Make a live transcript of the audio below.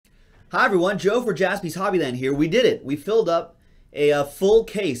Hi everyone, Joe for Jaspys Hobbyland here. We did it. We filled up a full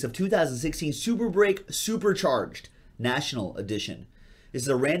case of 2016 Super Break Supercharged National Edition. This is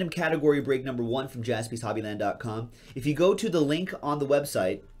a random category break number 1 from JaspysHobbyland.com. If you go to the link on the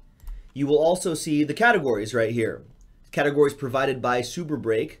website, you will also see the categories right here. Categories provided by Super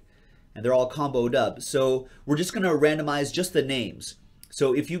Break, and they're all comboed up. So we're just going to randomize just the names.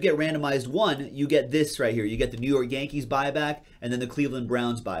 So if you get randomized 1, you get this right here. You get the New York Yankees buyback and then the Cleveland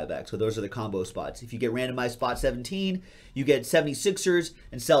Browns buyback. So those are the combo spots. If you get randomized spot 17, you get 76ers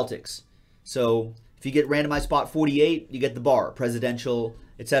and Celtics. So if you get randomized spot 48, you get the bar, presidential,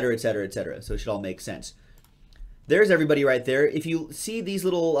 etc., etc., etc. So it should all make sense. There's everybody right there. If you see these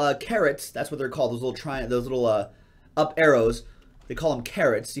little carrots, that's what they're called, those little up arrows. They call them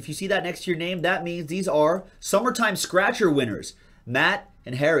carrots. If you see that next to your name, that means these are Summertime Scratcher winners. Matt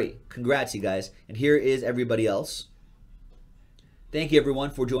and Harry, congrats you guys. And here is everybody else. Thank you everyone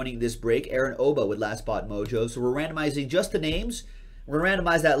for joining this break. Aaron Oba with Last Spot Mojo. So we're randomizing just the names. We're going to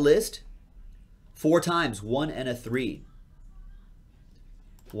randomize that list 4 times, 1 and a 3.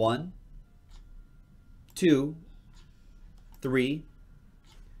 1, 2, 3,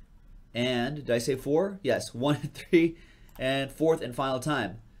 and did I say 4? Yes, 1 and 3, and 4th and final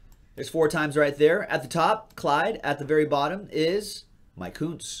time. There's 4 times right there. At the top, Clyde. At the very bottom is Mike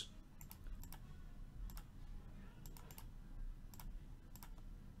Kuntz.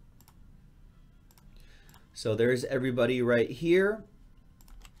 So there's everybody right here.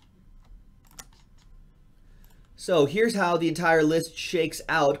 So here's how the entire list shakes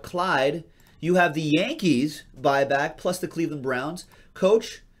out. Clyde, you have the Yankees buyback plus the Cleveland Browns.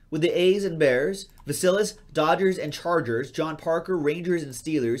 Coach with the A's and Bears. Vasilis, Dodgers and Chargers. John Parker, Rangers and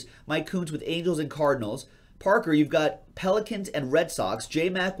Steelers. Mike Kuntz with Angels and Cardinals. Parker, you've got Pelicans and Red Sox.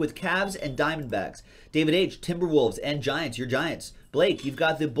 J-Mac with Cavs and Diamondbacks. David H., Timberwolves and Giants, your Giants. Blake, you've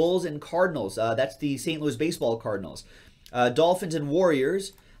got the Bulls and Cardinals. That's the St. Louis Baseball Cardinals. Dolphins and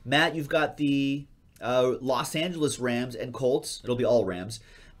Warriors. Matt, you've got the Los Angeles Rams and Colts. It'll be all Rams.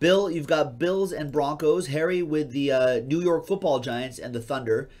 Bill, you've got Bills and Broncos. Harry with the New York Football Giants and the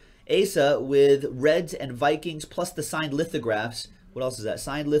Thunder. Asa with Reds and Vikings plus the signed lithographs. What else is that?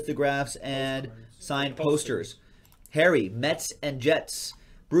 Signed lithographs and signed posters. Harry, Mets and Jets.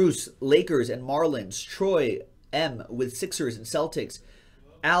 Bruce, Lakers and Marlins. Troy, M with Sixers and Celtics.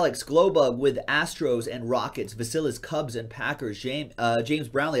 Alex, Glowbug with Astros and Rockets. Vasilis, Cubs and Packers. James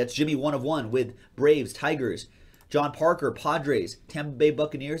Brownlee, that's Jimmy 1 of 1 with Braves, Tigers. John Parker, Padres, Tampa Bay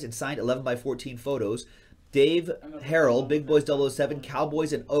Buccaneers, and signed 11x14 photos. Dave Harrell, Big Boys 007,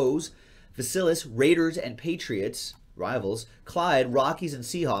 Cowboys and O's. Vasilis, Raiders and Patriots, rivals. Clyde, Rockies and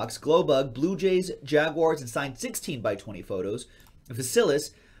Seahawks. Glowbug, Blue Jays, Jaguars, and signed 16x20 photos.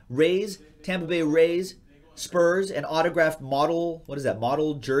 Vasilis, Rays, Tampa Bay Rays, Spurs, and autographed model, what is that,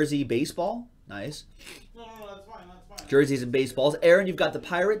 model jersey baseball? Nice. No, that's fine, that's fine. Jerseys and baseballs. Aaron, you've got the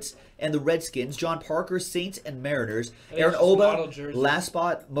Pirates and the Redskins. John Parker, Saints and Mariners. Aaron Oba, Last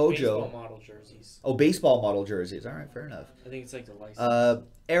Spot Mojo. Baseball model jerseys. Oh, baseball model jerseys. All right, fair enough. I think it's like the license.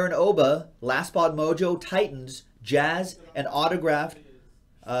 Aaron Oba, Last Spot Mojo, Titans, Jazz, and autographed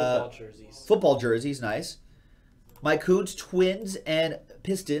Football jerseys. Football jerseys, nice. Mike Kuntz, Twins and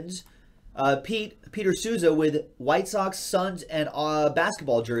Pistons. Peter Souza with White Sox, Suns, and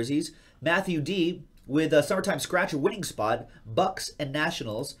basketball jerseys. Matthew D with Summertime Scratcher winning spot, Bucks and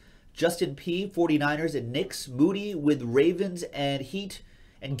Nationals. Justin P, 49ers and Knicks. Moody with Ravens and Heat,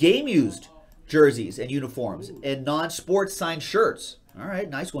 and game-used jerseys and uniforms, and non-sports signed shirts. All right,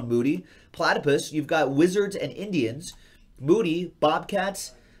 nice one, Moody. Platypus, you've got Wizards and Indians. Moody,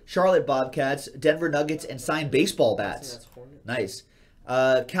 Bobcats, Charlotte Bobcats, Denver Nuggets, and signed baseball bats. Nice.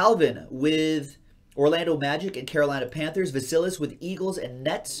 Calvin with Orlando Magic and Carolina Panthers. Vasilis with Eagles and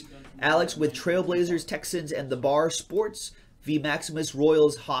Nets. Alex with Trailblazers, Texans, and the Bar Sports. V Maximus,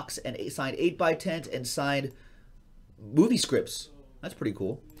 Royals, Hawks, and signed 8x10 and signed movie scripts. That's pretty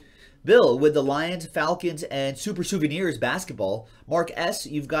cool. Bill with the Lions, Falcons, and Super Souvenirs basketball. Mark S,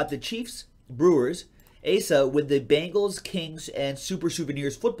 you've got the Chiefs, Brewers. Asa with the Bengals, Kings, and Super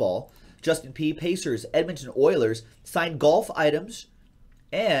Souvenirs football. Justin P, Pacers, Edmonton Oilers. Signed golf items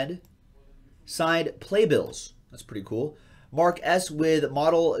and signed playbills. That's pretty cool. Mark S with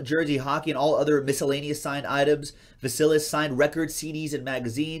model jersey hockey and all other miscellaneous signed items. Vasilis signed records, CDs, and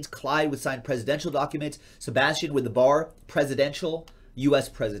magazines. Clyde with signed presidential documents. Sebastian with the Bar, presidential, U.S.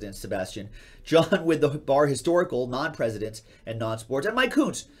 presidents, Sebastian. John with the Bar, historical, non-presidents, and non-sports. And Mike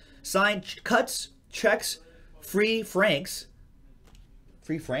Kuntz signed cuts, checks, free francs.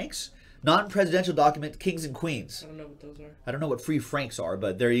 Free francs? Non-presidential document, kings and queens. I don't know what those are. I don't know what free francs are,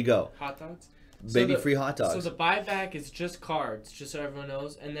 but there you go. Hot dogs? Maybe free hot dogs. So the buyback is just cards, just so everyone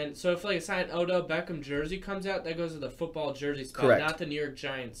knows. And then, so if like a signed Odell Beckham jersey comes out, that goes to the football jersey spot, Correct. not the New York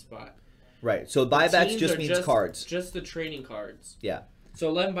Giants spot. Right. So The buybacks teams just are means cards. Just the trading cards. Yeah. So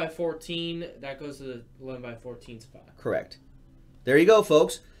 11 by 14, that goes to the 11 by 14 spot. Correct. There you go,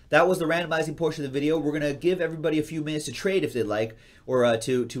 folks. That was the randomizing portion of the video. We're gonna give everybody a few minutes to trade if they'd like, or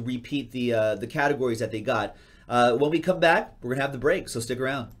to repeat the categories that they got. When we come back, we're gonna have the break. So stick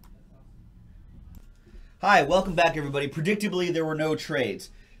around. Hi, welcome back, everybody. Predictably, there were no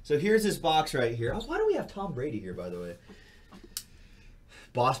trades. So here's this box right here. Why do we have Tom Brady here, by the way?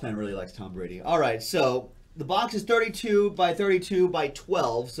 Bossman really likes Tom Brady. All right, so the box is 32 by 32 by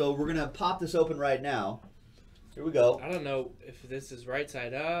 12. So we're gonna pop this open right now. Here we go. I don't know if this is right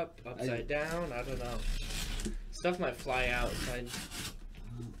side up, upside down. I don't know. Stuff might fly out.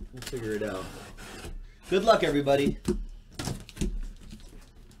 We'll figure it out. Good luck, everybody.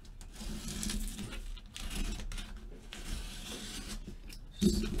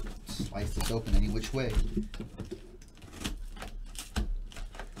 Slice this open any which way.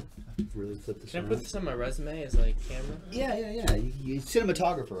 Really flip this Can I around. put this on my resume as like camera? Yeah. You're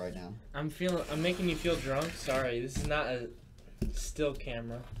cinematographer right now. I'm making you feel drunk. Sorry, this is not a still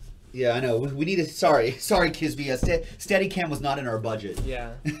camera. Yeah, I know. We need a sorry, Kisby. Steady cam was not in our budget.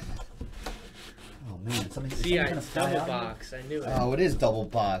 Yeah. Oh man, something. See, gonna it's fly double out box. I knew it. Oh, it is double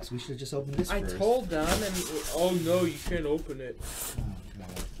box. We should have just opened this I first. told them, and oh no, you can't open it. Oh,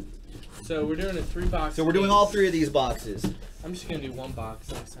 God. So we're doing a 3-box. So we're doing all 3 of these boxes. I'm just gonna do 1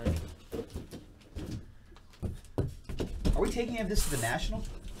 box next time. Are we taking any of this to the National?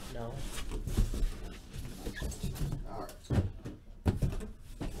 No. All right.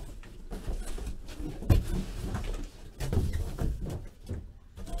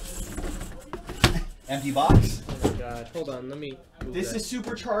 Empty box. Oh my god. Hold on, let me move This that. is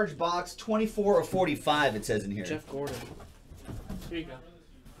supercharged box 24 of 45. It says in here. Jeff Gordon. Here you go.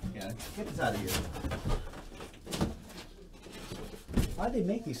 Yeah, get this out of here. Why'd they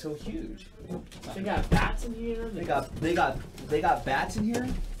make these so huge? They got bats in here. They got bats in here.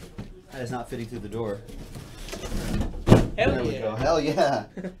 That is not fitting through the door. Hell There we yeah. go. Hell yeah.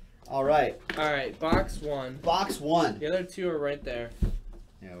 All right. All right, box 1. Box 1. The other 2 are right there.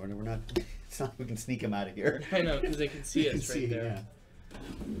 Yeah, we're not. It's not. We can sneak them out of here. I know, because they can see You can us right see, there. yeah.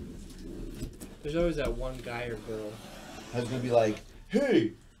 There's always that one guy or girl. I was gonna be like,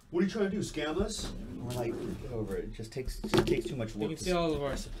 "Hey, what are you trying to do? Scam us?" And we're like, "Get over it. It just takes too much You work." can to see all of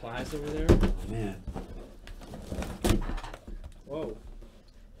our supplies over there. Oh, man. Whoa.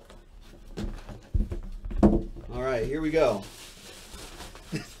 All right, here we go.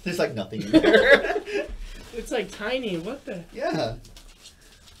 There's like nothing in there. It's like tiny. What the? Yeah.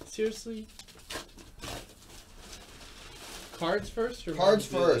 Seriously? Cards first or Cards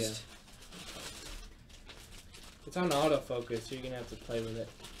memorabilia? first. It's on autofocus, so you're gonna have to play with it.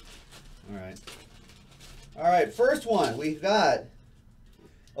 All right. All right, first one we've got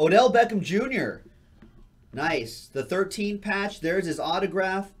Odell Beckham Jr. Nice. The 13 patch. There's his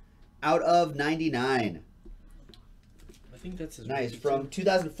autograph out of 99. I think that's his Nice. rookie From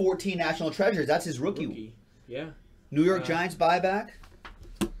 2014 National Treasures. That's his rookie. Yeah. New York Giants buyback.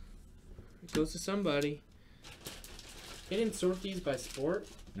 It goes to somebody. They didn't sort these by sport.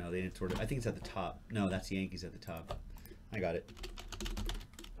 No, they didn't sort it. I think it's at the top. No, that's the Yankees at the top. I got it.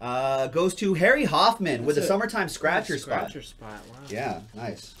 Goes to Harry Hoffman with a summertime scratcher spot. Scratcher spot. Wow. Yeah,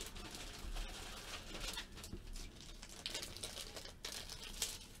 nice.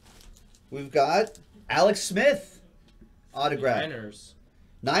 We've got Alex Smith autograph.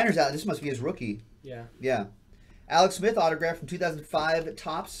 Niners out. This must be his rookie. Yeah. Yeah. Alex Smith autograph from 2005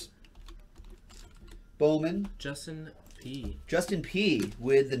 Topps. Bowman. Justin P. Justin P.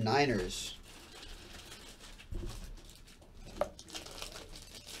 with the Niners.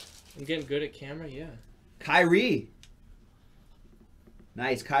 I'm getting good at camera. Yeah. Kyrie.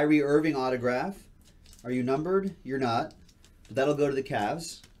 Nice. Kyrie Irving autograph. Are you numbered? You're not. But that'll go to the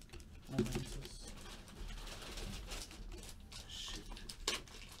Cavs.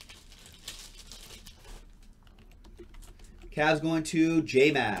 Cavs going to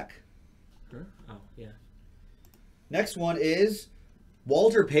J-Mac. Huh? Oh, yeah. Next one is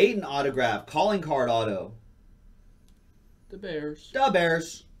Walter Payton autograph. Calling card auto. The Bears. The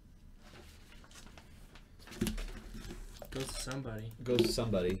Bears. Goes to somebody. Goes to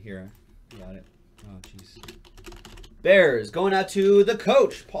somebody. Here. Got it. Oh, jeez. Bears going out to the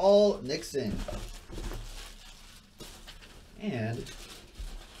coach, Paul Nixon. And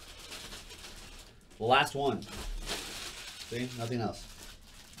last one. See? Nothing else.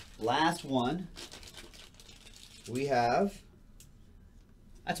 Last one. We have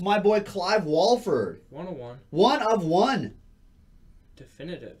That's my boy Clive Walford. 101. 1 of 1.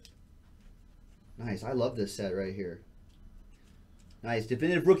 Definitive. Nice. I love this set right here. Nice.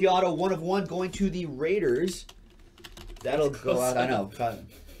 Definitive rookie auto, 1 of 1, going to the Raiders. That'll go out. I know.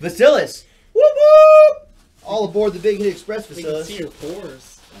 Vasilis. Whoop whoop! All aboard the Big Hit Express, We can Vasilis. see your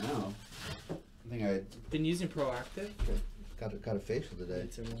pores. I know. I think I Been using Proactive? got a facial today.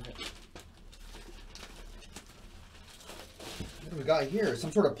 It's in what? What do we got here?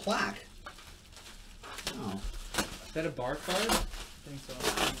 Some sort of plaque. Oh. Is that a bar card? I think so.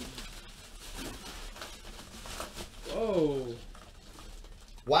 Whoa.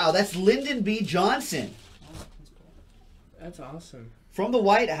 Wow, that's Lyndon B. Johnson. Oh, that's cool. That's awesome. From the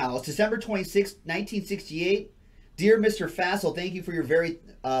White House, December 26, 1968. Dear Mr. Fassel, thank you for your very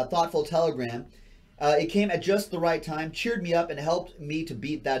thoughtful telegram. It came at just the right time, cheered me up, and helped me to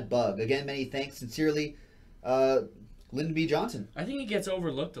beat that bug. Again, many thanks. Sincerely, Lyndon B. Johnson. I think he gets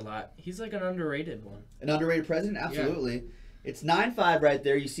overlooked a lot. He's like an underrated one. An underrated president? Absolutely. It's 9-5 right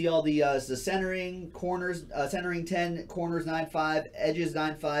there. You see all the centering, corners, centering 10, corners 9-5, edges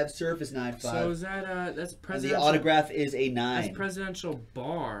 9-5, surface 9-5. So is that, that's And presidential... the autograph is a 9. That's presidential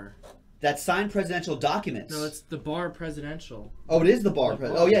bar. That's signed presidential documents. No, it's the bar presidential. Oh, it is the bar. The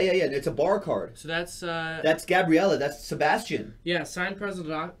bar. Oh, yeah. It's a bar card. So that's... That's Gabriella. That's Sebastian. Yeah, signed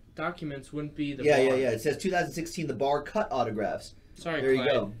presidential documents wouldn't be the Yeah. bar. It says 2016, the bar cut autographs. Sorry, There you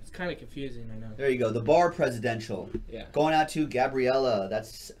Clyde. go. It's kind of confusing, I know. There you go. The bar presidential. Yeah. Going out to Gabriella.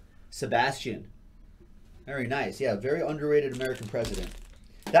 That's Sebastian. Very nice. Yeah, very underrated American president.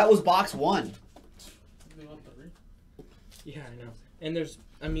 That was box 1. They want the ring. Yeah, I know. And there's,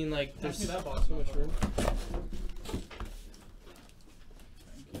 I mean, like, Pass there's me that box, so much room.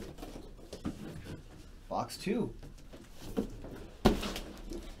 Box 2.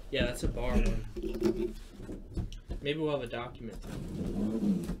 Yeah, that's a bar one. Maybe we'll have a document.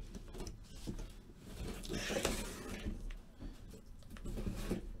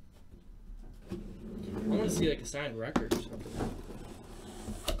 I want to see like a signed record or something.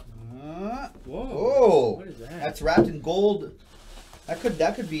 Whoa. Oh, What is that? that's wrapped in gold.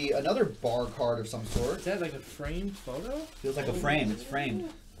 That could be another bar card of some sort. Is that like a framed photo? Feels like a frame. It's framed.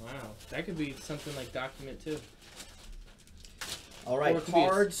 Wow. That could be something like document too. All Or right, it could be a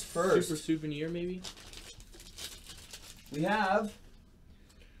cards first. Super souvenir maybe? We have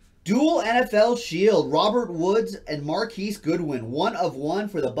dual NFL shield, Robert Woods and Marquise Goodwin. 1 of 1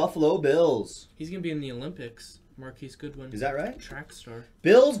 for the Buffalo Bills. He's going to be in the Olympics. Marquise Goodwin. Is that right? Track star.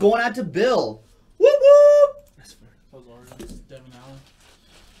 Bills going out to Bill. Whoop whoop. That's fine. Those are Devin Allen.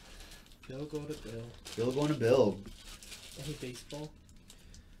 Bill go to Bill. Bill going to Bill. Any baseball?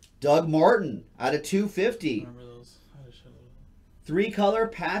 Doug Martin out of 250. Remember those? I just had those. 3-color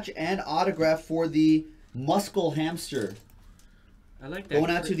patch and autograph for the Muscle Hamster. I like that.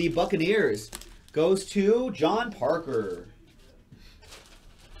 Going out to the Buccaneers. Goes to John Parker.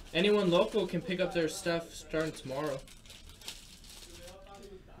 Anyone local can pick up their stuff starting tomorrow.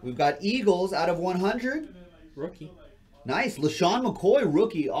 We've got Eagles out of 100. Rookie. Nice. LaShawn McCoy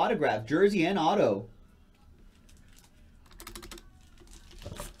rookie autograph. Jersey and auto.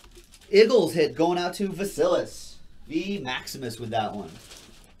 Eagles hit going out to Vasilis. V. Maximus with that one.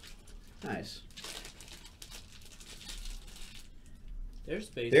 Nice. There's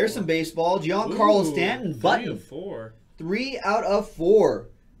baseball. There's some baseball. Giancarlo Ooh, Stanton 3 button. of 4. 3 out of 4.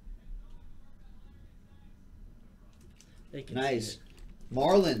 They can Nice. see it.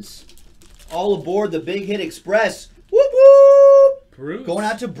 Marlins. All aboard the Big Hit Express. Whoop whoop. Bruce. Going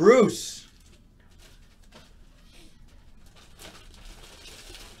out to Bruce.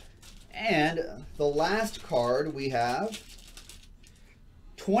 And the last card we have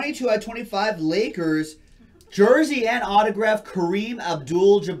 22 out of 25 Lakers jersey and autograph Kareem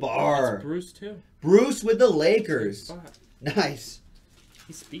Abdul-Jabbar. That's Bruce too. Bruce with the Good Lakers. spot. Nice.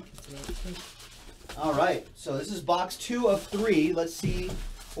 He's speaking tonight. All right. So this is box 2 of 3. Let's see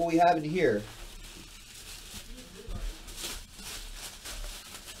what we have in here.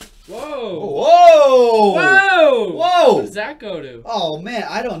 Whoa. Whoa! Whoa! Whoa! What does that go to? Oh man,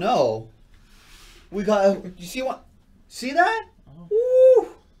 I don't know. We got. You see what? See that? Oh. Woo!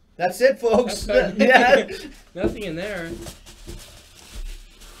 That's it, folks. That's fine. Yeah. Nothing in there.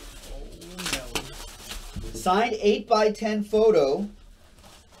 Oh, no. Signed 8x10 photo.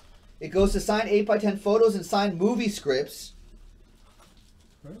 It goes to signed 8x10 photos and signed movie scripts.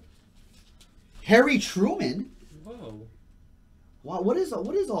 Huh? Harry Truman. Whoa. Wow, what is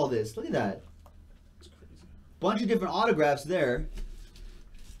all this? Look at that. That's crazy. Bunch of different autographs there.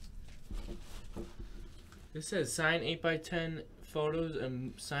 This says sign 8x10 photos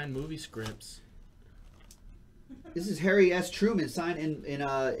and sign movie scripts. This is Harry S. Truman signed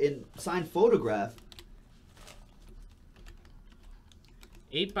in signed photograph.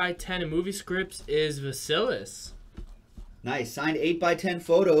 8x10 in movie scripts is Vasilis. Nice. Signed 8x10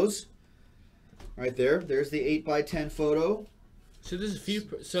 photos. Right there. There's the 8x10 photo. So there's a few.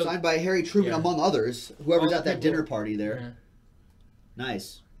 Signed by Harry Truman, yeah. among others. Whoever's All at that people- dinner party there. Yeah.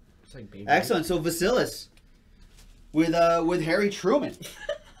 Nice. It's like baby. Excellent. So Vasilis with Harry Truman.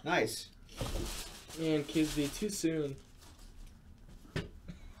 Nice. Man, kids be too soon.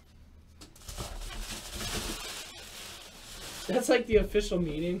 That's like the official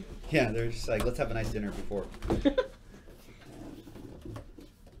meeting. Yeah, they're just like, let's have a nice dinner before.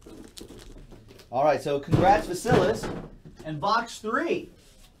 All right, so congrats, Vasilis. And box 3.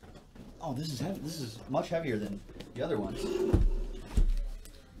 Oh, this is heavy. This is much heavier than the other ones.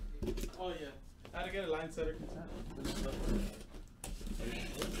 Oh yeah. I had to get a line setter.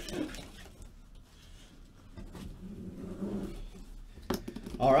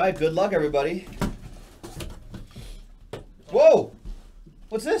 All right, good luck, everybody. Whoa!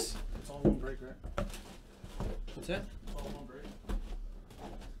 What's this? It's all one break, right? What's that? All one break.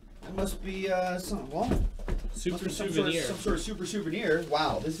 That must be some Super some souvenir. sort of super souvenir.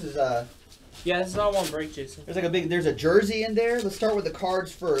 Wow, this is Yeah, this is all one break, Jason. there's like there's a jersey in there. Let's start with the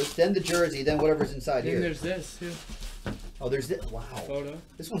cards first, then the jersey, then whatever's inside Then here. there's this too. Oh, there's this. Wow. Photo.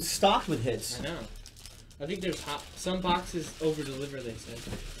 This one's stocked with hits. I know. I think there's some boxes over deliver. They said.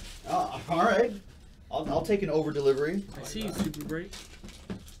 Oh, all right. I'll take an over delivery. I see you, Super Break.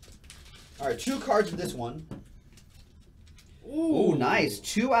 All right, 2 cards in this one. Ooh, Oh, nice.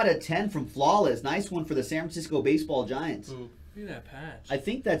 2 out of 10 from Flawless. Nice one for the San Francisco Baseball Giants. Ooh. Look at that patch. I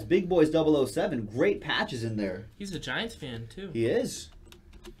think that's Big Boys 007. Great patches in there. He's a Giants fan too. He is.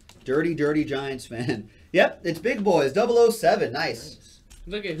 Dirty, dirty Giants fan. Yep, it's Big Boys 007. Nice.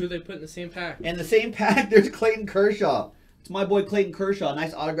 Look at who they put in the same pack. And the same pack, there's Clayton Kershaw. It's my boy Clayton Kershaw.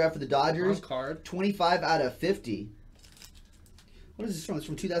 Nice autograph for the Dodgers. On card. 25 out of 50. What is this from? It's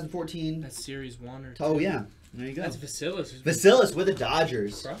from 2014. That's Series 1 or 2. Oh, yeah. There you go. That's Vasilis. who's Vasilis with the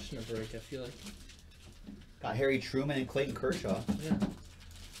Dodgers. crushing a break, I feel like. Got Harry Truman and Clayton Kershaw. Yeah.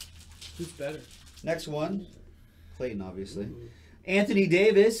 Who's better? Next one. Clayton, obviously. Anthony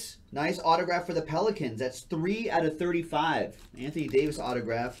Davis. Nice autograph for the Pelicans. That's 3 out of 35. Anthony Davis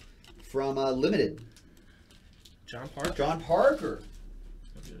autograph from Limited. John Parker. John Parker.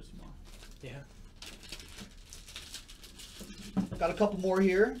 There's more. Yeah. Got a couple more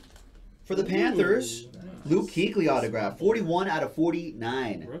here. For the Panthers. Ooh, nice. Luke Kuechly autograph. 41 out of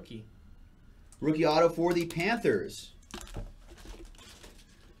 49. Rookie. Rookie auto for the Panthers.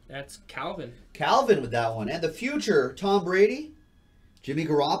 That's Calvin. Calvin with that one. And the future, Tom Brady. Jimmy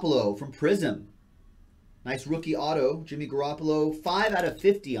Garoppolo from Prism. Nice rookie auto. Jimmy Garoppolo. 5 out of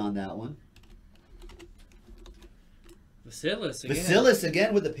 50 on that one. Vasilis again. Vasilis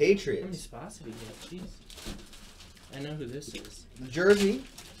again with the How many Patriots. spots did he get? Jeez. I know who this is. The jersey.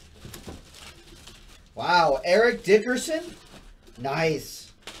 Wow. Eric Dickerson.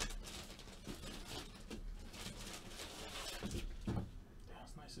 Nice. Yeah,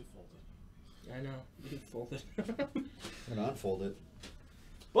 it's nicely folded. I know. You folded. I'm going to unfold it.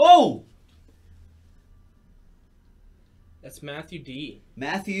 Oh! That's Matthew D.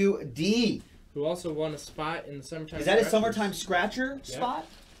 Matthew D. Who also won a spot in the summertime. Is that his Scratchers. summertime scratcher Yeah. spot?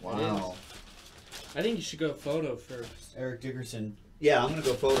 Wow. I think you should go photo first. Eric Dickerson. Yeah, I'm going to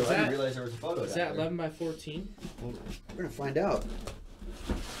go photo. Is I didn't that- realize there was a photo. Is down that there. 11x14? Well, we're going to find out.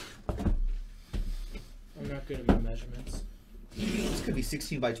 I'm not good at my measurements. This could be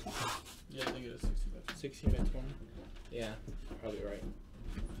 16 by 20. Yeah, I think it is 60 by 16x20? Yeah, probably right.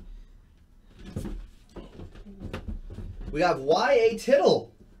 We have Y.A.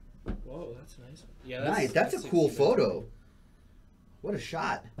 Tittle. Whoa, that's nice. Yeah, Nice. That's a cool 16x20. photo. What a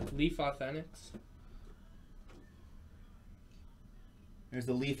shot. Leaf Authentics. There's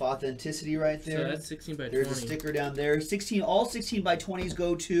the Leaf authenticity right there. So that's 16x20. There's a sticker down there. 16. All 16 by 20s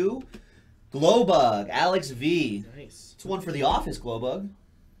go to Glowbug. Alex V. Nice. It's one for the office, Glowbug.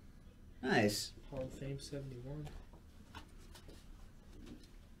 Nice. Hall of Fame 71.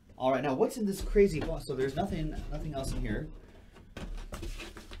 All right, now what's in this crazy box? So there's nothing else in here.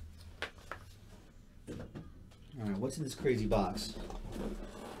 All right, what's in this crazy box?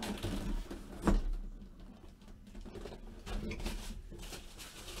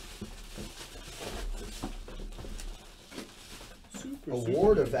 Super.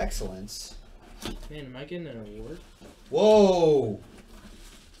 Award of Excellence. Man, am I getting an award? Whoa!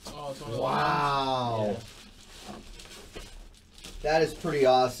 Oh, it's one of Wow. Yeah. That is pretty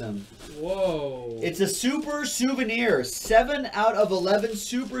awesome. Whoa. It's a super souvenir. 7 out of 11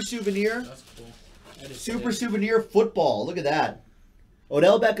 super souvenir. those. That's cool. That is Super sick. Souvenir Football. Look at that.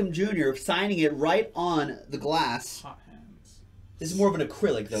 Odell Beckham Jr. signing it right on the glass. Hot hands. This is more of an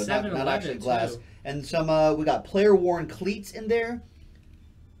acrylic, though, not 7-Eleven, actually glass. too. And some, we got player-worn cleats in there.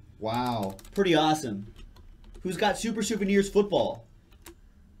 Wow. Pretty awesome. Who's got Super Souvenirs Football?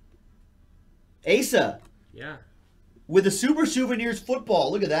 Asa. Yeah. With the Super Souvenirs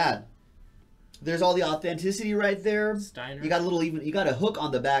Football. Look at that. There's all the authenticity right there. Steiner. You got a little you got a hook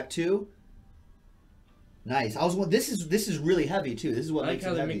on the back too. Nice. This is really heavy too. This is what I like makes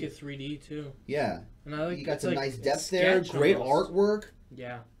how it they heavy. make it 3D too. Yeah. And I like You got it's some like, nice it's depth there. sketch Great almost. artwork.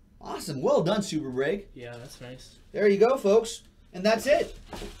 Yeah. Awesome. Well done, Super Break. Yeah, that's nice. There you go, folks. And that's it.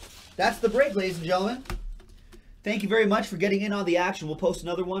 That's the break, ladies and gentlemen. Thank you very much for getting in on the action. We'll post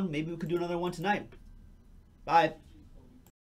another one. Maybe we could do another one tonight. Bye.